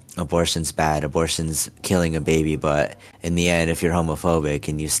say abortion's bad, abortion's killing a baby, but in the end, if you're homophobic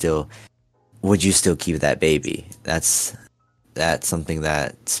and would you still keep that baby? That's something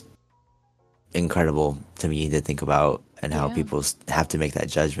that's incredible to me to think about, and how Yeah. people have to make that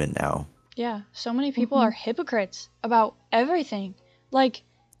judgment now. Yeah, so many people Mhm. are hypocrites about everything. Like,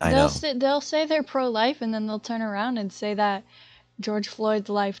 I know. they'll say they're pro-life and then they'll turn around and say that George Floyd's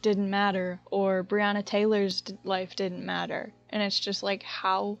life didn't matter or Breonna Taylor's life didn't matter. And it's just like,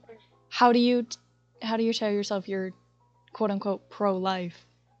 how do you tell yourself you're quote unquote pro-life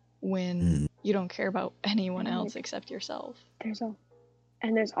when Mm. you don't care about anyone And, else like, except yourself?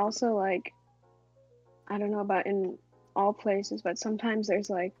 There's also like, I don't know about in all places, but sometimes there's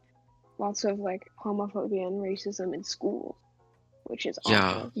like lots of like homophobia and racism in schools, which is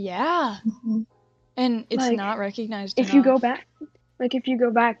Yeah. awful. Yeah, Mhm. and it's Like, not recognized If you go enough. back, if you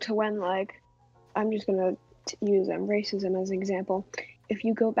go back to when like, I'm just gonna use racism as an example. If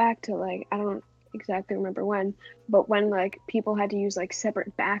you go back to like, I don't exactly remember when, but when like people had to use like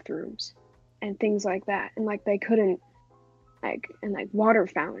separate bathrooms and things like that, and like they couldn't like water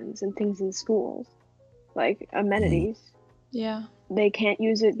fountains and things in schools, like amenities. Yeah. They can't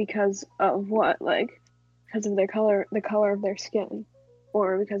use it because of what? Like because of their color, the color of their skin,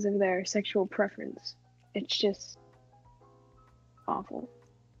 or because of their sexual preference. It's just awful.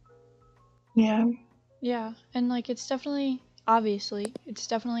 Yeah. Yeah, and like it's definitely obviously it's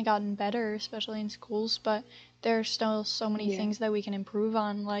definitely gotten better, especially in schools, but there are still so many Yeah. things that we can improve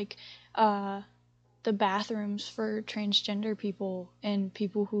on, like the bathrooms for transgender people and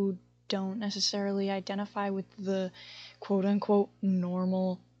people who don't necessarily identify with the quote unquote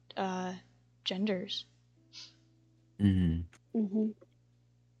normal genders. Mhm. Hmm.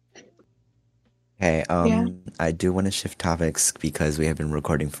 Okay, Yeah. I do want to shift topics because we have been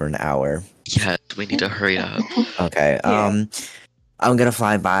recording for an hour. Yeah, we need to hurry up. Okay, Yeah. I'm gonna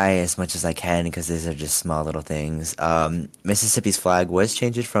fly by as much as I can because these are just small little things. Mississippi's flag was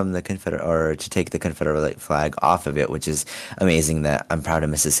changed from the Confederate, or to take the Confederate flag off of it, which is amazing. That I'm proud of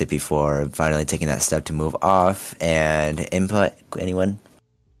Mississippi for finally taking that step to move off. And input, anyone?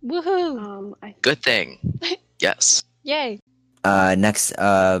 Woohoo! Good thing. Yes. Yay! Next,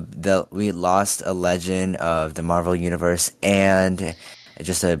 we lost a legend of the Marvel universe and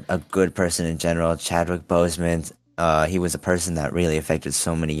just a good person in general, Chadwick Boseman. He was a person that really affected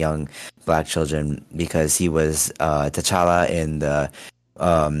so many young black children because he was T'Challa in the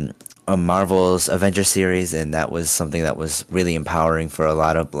Marvel's Avengers series, and that was something that was really empowering for a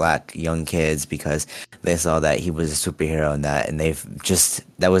lot of black young kids because they saw that he was a superhero in that, and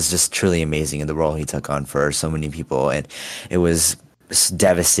that was just truly amazing in the role he took on for so many people, and it was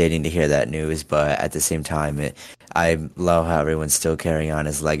devastating to hear that news, but at the same time, I love how everyone's still carrying on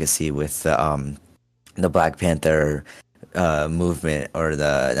his legacy with the Black Panther movement, or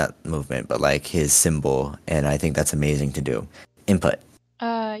not movement, but like his symbol, and I think that's amazing to do. Input.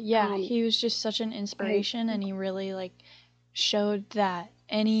 Yeah, he was just such an inspiration, and he really like showed that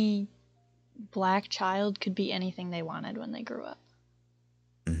any black child could be anything they wanted when they grew up.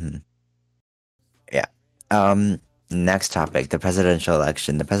 Mm-hmm. Yeah. Next topic: the presidential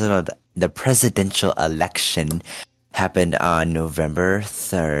election. The presidential election happened on November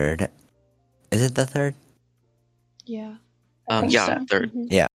 3rd. Is it the 3rd? Yeah. Yeah, so. 3rd.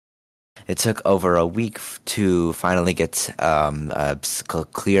 Yeah. It took over a week to finally get a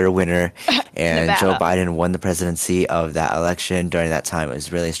clear winner, and Joe Biden won the presidency of that election. During that time, it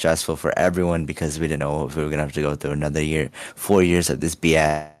was really stressful for everyone because we didn't know if we were going to have to go through another year, 4 years of this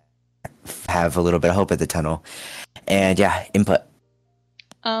BS. Have a little bit of hope at the tunnel. And yeah, input.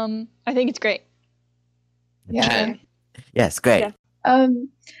 I think it's great. Yeah. Yes, great. Yeah.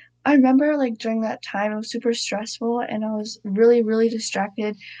 I remember like during that time it was super stressful and I was really, really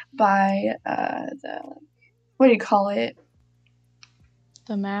distracted by the what do you call it?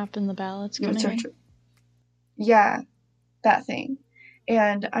 The map and the ballots coming in. Yeah, that thing.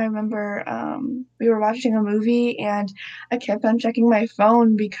 And I remember we were watching a movie and I kept on checking my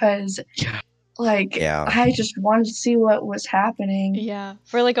phone because I just wanted to see what was happening. Yeah,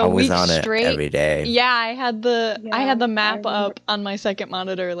 for like I a was week on straight. it every day. Yeah, I had the map up on my second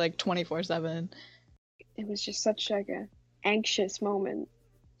monitor like 24/7. It was just such like a anxious moment.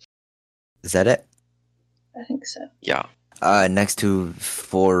 Is that it? I think so. Yeah. Next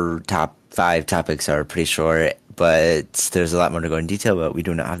top 5 topics are pretty short, but there's a lot more to go in detail, but we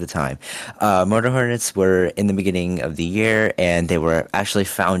do not have the time. Murder hornets were in the beginning of the year, and they were actually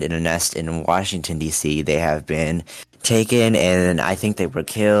found in a nest in Washington, D.C. They have been taken, and I think they were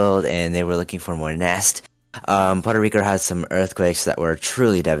killed, and they were looking for more nest. Puerto Rico had some earthquakes that were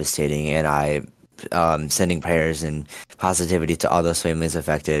truly devastating, and I sending prayers and positivity to all those families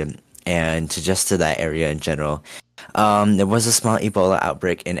affected, and to that area in general. There was a small Ebola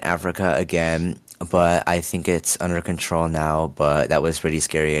outbreak in Africa again, but I think it's under control now. But that was pretty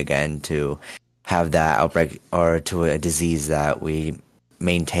scary again to have that outbreak, or to a disease that we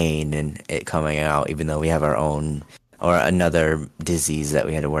maintained and it coming out, even though we have our own or another disease that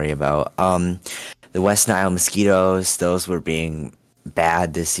we had to worry about. The West Nile mosquitoes, those were being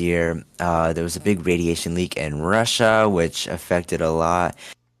bad this year. There was a big radiation leak in Russia, which affected a lot.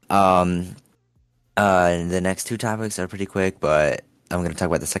 The next 2 topics are pretty quick, but I'm going to talk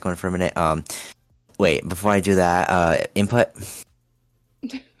about the second one for a minute. Wait, before I do that, input?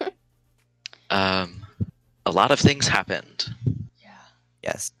 A lot of things happened. Yeah.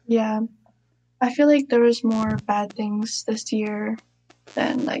 Yes. Yeah. I feel like there was more bad things this year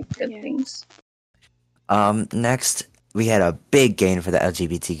than like good things. Next, we had a big gain for the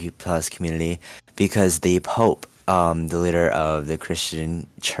LGBTQ plus community because the Pope, the leader of the Christian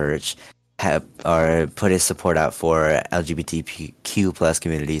Church, put his support out for LGBTQ plus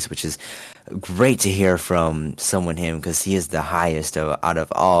communities, which is great to hear from someone because he is the highest out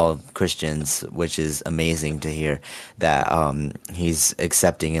of all Christians, which is amazing to hear that he's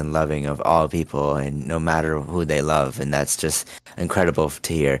accepting and loving of all people and no matter who they love, and that's just incredible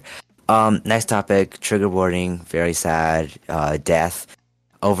to hear. Next topic, trigger warning, very sad, death.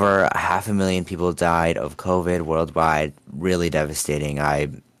 Over 500,000 people died of COVID worldwide, really devastating.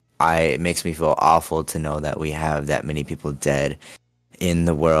 It makes me feel awful to know that we have that many people dead in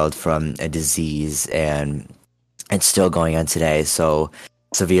the world from a disease, and it's still going on today. So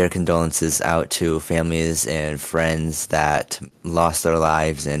severe condolences out to families and friends that lost their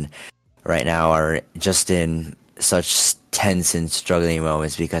lives and right now are just in such tense and struggling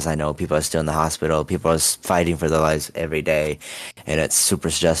moments because I know people are still in the hospital. People are fighting for their lives every day, and it's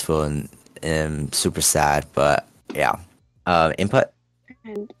super stressful and super sad. But yeah. Input.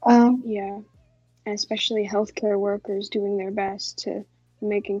 And Um, yeah, and especially healthcare workers doing their best to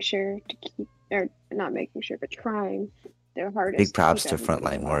making sure to keep, or not making sure, but trying their Big hardest to props keep to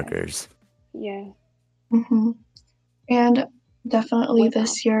everybody frontline alive. workers. Yeah, mhm. And definitely without.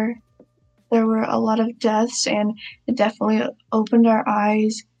 this year, there were a lot of deaths, and it definitely opened our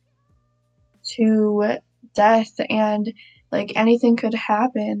eyes to death, and like anything could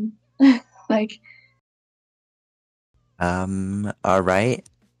happen. Like, All right.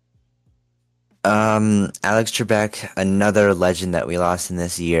 Alex Trebek, another legend that we lost in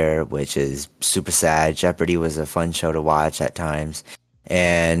this year, which is super sad. Jeopardy was a fun show to watch at times,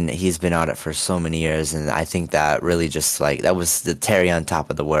 and he's been on it for so many years, and I think that really just like that was the cherry on top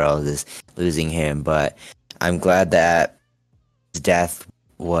of the world is losing him. But I'm glad that his death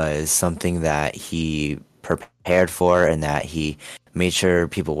was something that he prepared for and that he made sure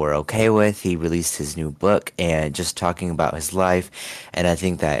people were okay with. He released his new book and just talking about his life, and I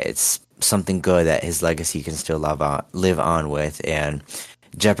think that it's something good that his legacy can still live on with, and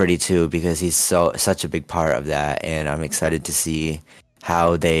Jeopardy too, because he's such a big part of that, and I'm excited to see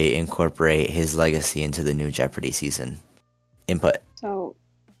how they incorporate his legacy into the new Jeopardy season. Input. So,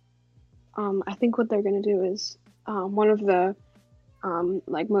 I think what they're gonna do is, one of the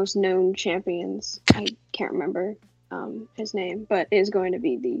like most known champions. I can't remember his name, but is going to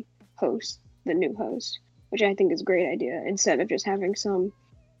be the host, the new host, which I think is a great idea. Instead of just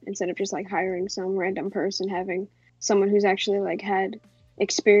like hiring some random person, having someone who's actually like had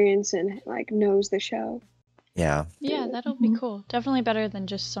experience and like knows the show. Yeah. Yeah, that'll be Mhm. cool. Definitely better than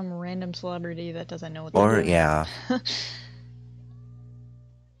just some random celebrity that doesn't know what Or they're doing. yeah.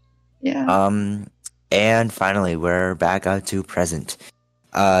 yeah. And finally, we're back up to present.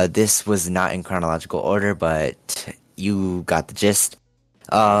 This was not in chronological order, but you got the gist.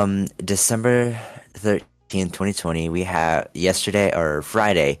 December 13th, 2020, we have yesterday or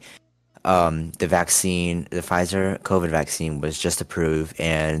Friday, the vaccine, the Pfizer COVID vaccine was just approved,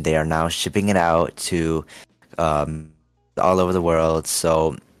 and they are now shipping it out to all over the world.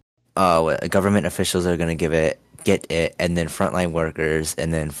 So government officials are going to get it, and then frontline workers,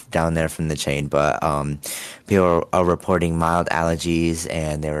 and then down there from the chain. But people are reporting mild allergies,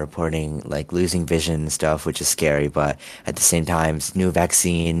 and they're reporting like losing vision and stuff, which is scary. But at the same time, it's new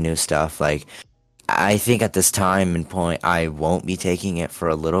vaccine, new stuff. Like I think at this time and point, I won't be taking it for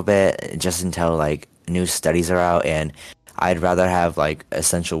a little bit, just until like new studies are out, and I'd rather have like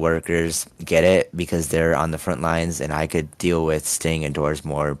essential workers get it because they're on the front lines, and I could deal with staying indoors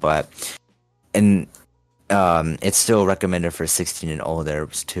more. But and it's still recommended for 16 and older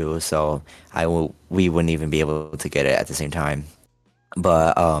too, so we wouldn't even be able to get it at the same time.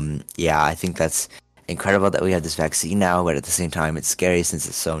 But yeah, I think that's incredible that we have this vaccine now, but at the same time, it's scary since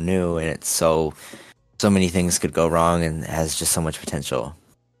it's so new and it's so many things could go wrong and has just so much potential.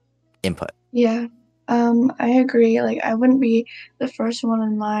 Input. Yeah, I agree. Like, I wouldn't be the first one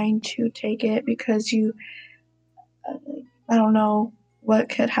in line to take it because I don't know what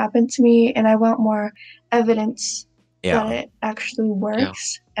could happen to me, and I want more evidence that Yeah. it actually Yeah.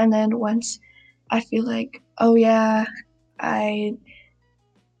 works. And then once I feel like, oh yeah, I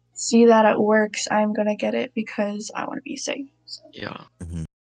see that it works, I'm gonna get it because I want to be safe. So. Yeah. Mhm.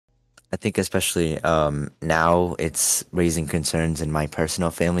 I think especially now it's raising concerns in my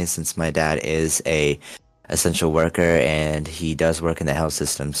personal family since my dad is a essential worker and he does work in the health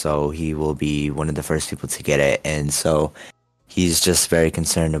system, so he will be one of the first people to get it, and so he's just very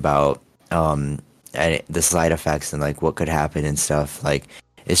concerned about the side effects and like what could happen and stuff. Like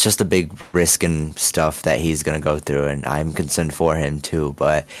it's just a big risk and stuff that he's gonna go through, and I'm concerned for him too.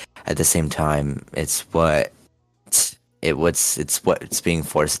 But at the same time, it's what it's being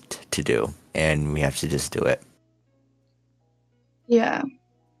forced to do, and we have to just do it. Yeah.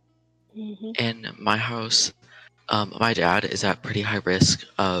 Mm-hmm. In my house, my dad is at pretty high risk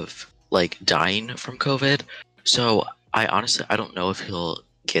of like dying from COVID. So I don't know if he'll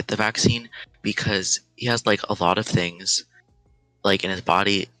get the vaccine because he has like a lot of things like in his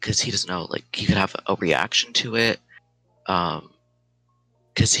body because he doesn't know like he could have a reaction to it.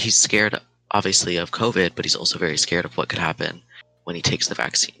 Because he's scared obviously of COVID, but he's also very scared of what could happen when he takes the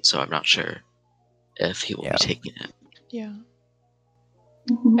vaccine. So I'm not sure if he will Yeah. be taking it. Yeah.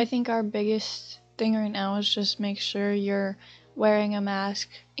 Mhm. I think our biggest thing right now is just make sure you're wearing a mask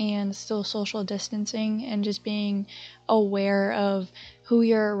and still social distancing and just being aware of who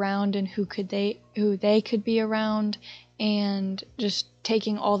you're around and who they could be around, and just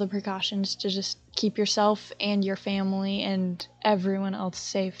taking all the precautions to just keep yourself and your family and everyone else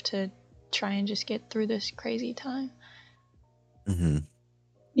safe to try and just get through this crazy time. Mm-hmm.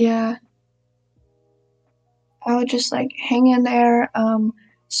 Yeah. I would just like hang in there.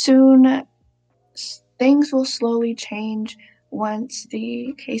 Soon things will slowly change once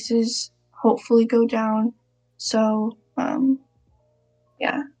the cases hopefully go down. So,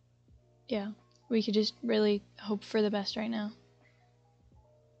 yeah. Yeah, we could just really hope for the best right now.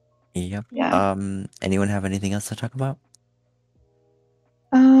 Yep. Yeah. Anyone have anything else to talk about?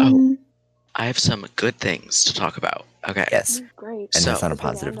 Um, I have some good things to talk about. Okay. Yes. Great. And that's So- on a Good thing to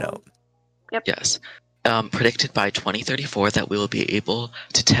positive end on. note. Yes. Predicted by 2034 that we will be able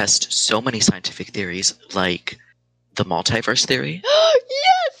to test so many scientific theories like the multiverse theory,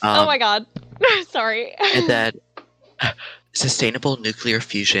 Yes! Oh Um, my god. Sorry. and that sustainable nuclear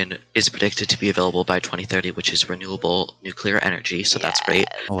fusion is predicted to be available by 2030, which is renewable nuclear energy, so that's great.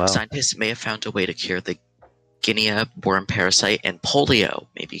 Oh, wow. Scientists may have found a way to cure the Guinea worm parasite, and polio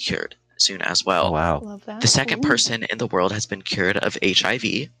may be cured soon as well. Oh, wow. Love that. The second Ooh. person in the world has been cured of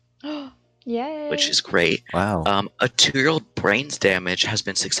HIV, Yay. which is great. Wow. A 2-year-old brain's damage has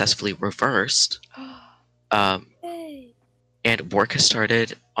been successfully reversed. Yay. And work has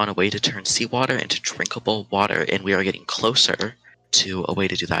started on a way to turn seawater into drinkable water, and we are getting closer to a way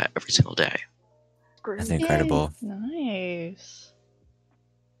to do that every single day. Great. That's incredible. Nice.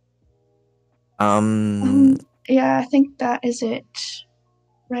 yeah, I think that is it.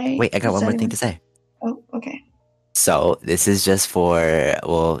 Right? Wait, I got Does one more thing anyone- to say. Oh, okay. So this is just for,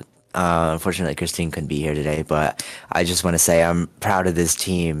 well, unfortunately Christine couldn't be here today, but I just want to say I'm proud of this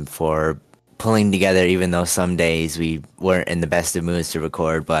team for pulling together, even though some days we weren't in the best of moods to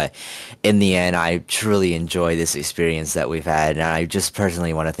record. But in the end, I truly enjoy this experience that we've had. And I just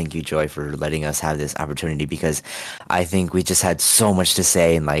personally want to thank you, Joy, for letting us have this opportunity, because I think we just had so much to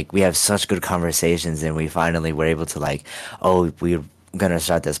say, and like we have such good conversations, and we finally were able to like, oh, we're gonna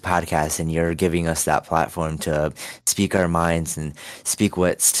start this podcast, and you're giving us that platform to speak our minds and speak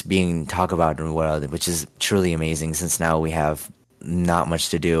what's being talked about in the world, which is truly amazing, since now we have not much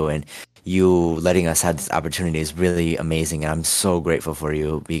to do, and you letting us have this opportunity is really amazing, and I'm so grateful for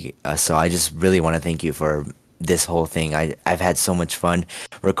you. So I just really want to thank you for this whole thing. I've had so much fun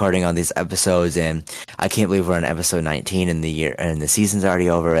recording on these episodes, and I can't believe we're on episode 19 and the season's already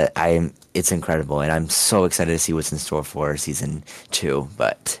over. It's incredible, and I'm so excited to see what's in store for season 2.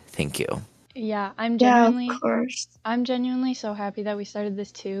 But thank you. Yeah, I'm Yeah, genuinely of course. I'm genuinely so happy that we started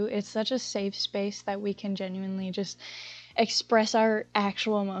this too. It's such a safe space that we can genuinely just express our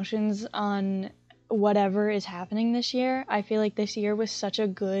actual emotions on whatever is happening this year. I feel like this year was such a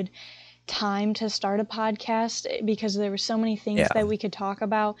good time to start a podcast because there were so many things Yeah. that we could talk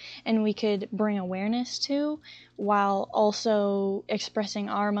about and we could bring awareness to, while also expressing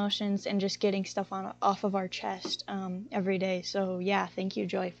our emotions and just getting stuff off of our chest every day. So yeah, thank you,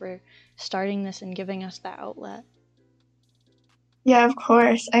 Joy, for starting this and giving us that outlet. Yeah, of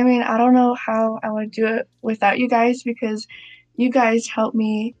course. I mean, I don't know how I would do it without you guys, because you guys helped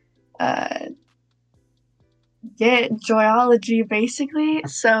me get Joyology basically.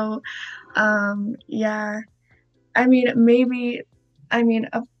 So, yeah. I mean, maybe, I mean,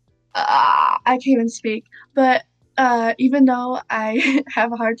 I can't even speak, but even though I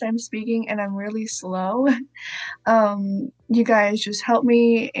have a hard time speaking and I'm really slow, you guys just help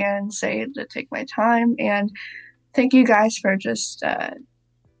me and say to take my time, and thank you guys for just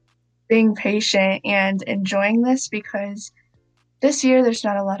being patient and enjoying this, because this year there's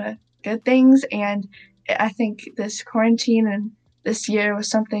not a lot of good things, and I think this quarantine and this year was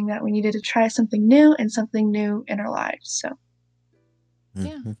something that we needed to try something new and something new in our lives. So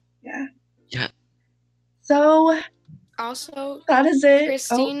Yeah. Mhm. yeah. Yeah. So Also, that is it.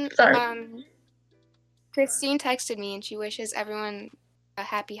 Christine, Oh, sorry. Christine texted me and she wishes everyone a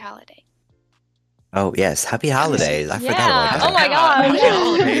happy holiday. Oh yes, happy holidays! I forgot Yeah. about that. Oh my Happy god.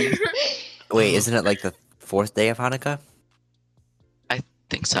 holidays. Wait, isn't it like the 4th day of Hanukkah? I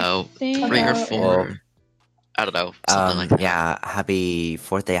think so. Think 3 or about- 4. I don't know. Something like that. Yeah, happy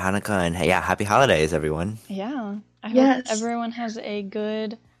 4th day Hanukkah, and yeah, happy holidays, everyone. Yeah. I hope Yes. everyone has a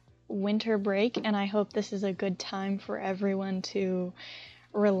good winter break, and I hope this is a good time for everyone to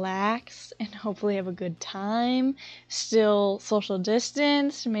relax and hopefully have a good time. Still social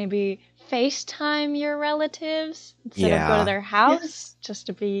distance, maybe FaceTime your relatives instead of go Yeah. to their house Yes. just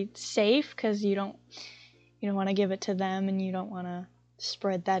to be safe, because you don't want to give it to them and you don't want to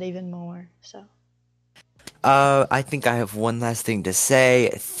spread that even more. So I think I have one last thing to say.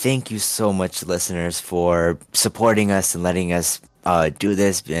 Thank you so much, listeners, for supporting us and letting us do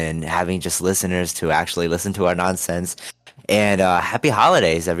this, and having just listeners to actually listen to our nonsense. And happy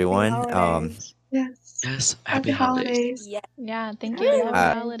holidays, everyone. Happy holidays. Yes. Yes. Happy holidays. Yeah. Yeah, thank you. Happy Happy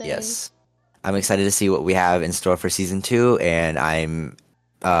holidays. holidays. Yes, I'm excited to see what we have in store for season 2, and I'm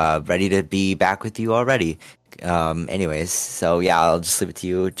ready to be back with you already. Anyways, so yeah, I'll just leave it to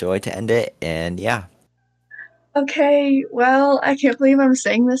you, Joy, to end it. And yeah. Okay, well, I can't believe I'm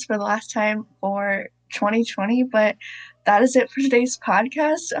saying this for the last time for 2020, but that is it for today's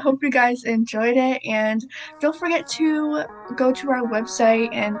podcast. I hope you guys enjoyed it, and don't forget to go to our website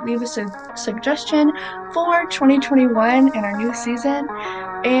and leave us a suggestion for 2021 and our new season.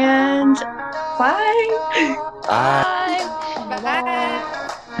 And bye! Bye. Bye. Bye.